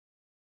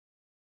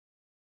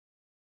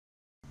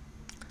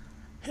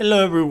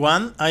Hello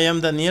everyone, I am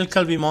Daniel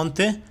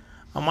Calbimonte,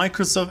 a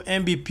Microsoft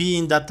MVP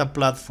in Data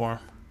Platform.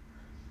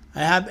 I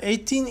have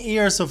 18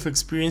 years of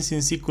experience in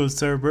SQL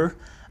Server,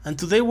 and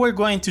today we're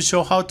going to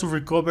show how to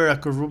recover a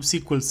corrupt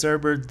SQL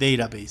Server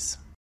database.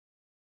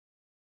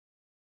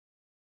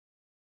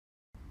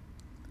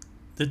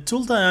 The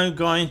tool that I'm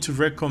going to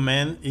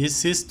recommend is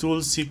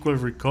SysTools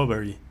SQL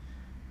Recovery.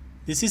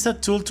 This is a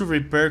tool to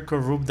repair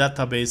corrupt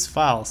database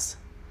files.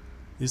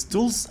 This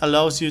tool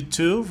allows you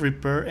to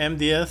repair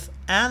MDF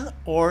and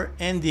or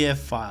NDF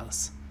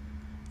files.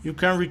 You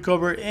can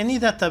recover any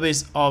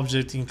database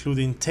object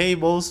including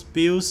tables,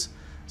 views,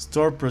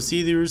 stored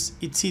procedures,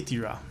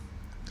 etc.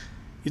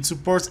 It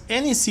supports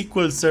any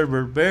SQL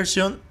Server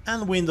version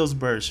and Windows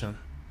version.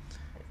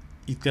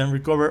 It can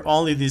recover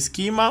only the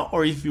schema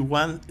or if you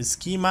want a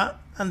schema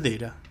and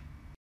data.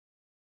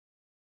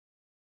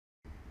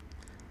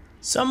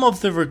 Some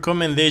of the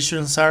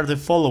recommendations are the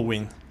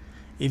following.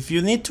 If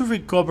you need to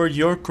recover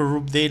your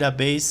corrupt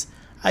database,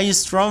 I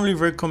strongly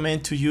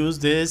recommend to use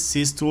the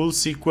SysTools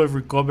SQL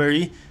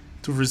Recovery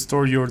to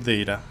restore your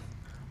data.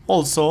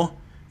 Also,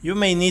 you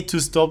may need to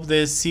stop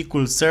the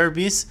SQL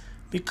service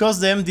because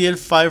the MDF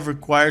file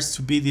requires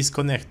to be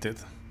disconnected.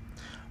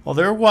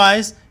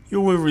 Otherwise,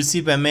 you will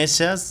receive a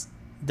message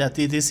that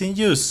it is in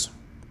use.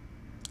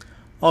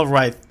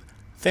 Alright,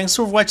 thanks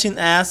for watching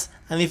us,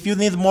 and if you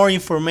need more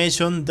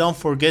information, don't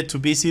forget to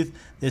visit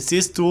the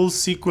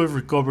SysTools SQL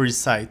Recovery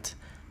site.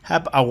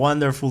 Have a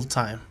wonderful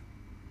time.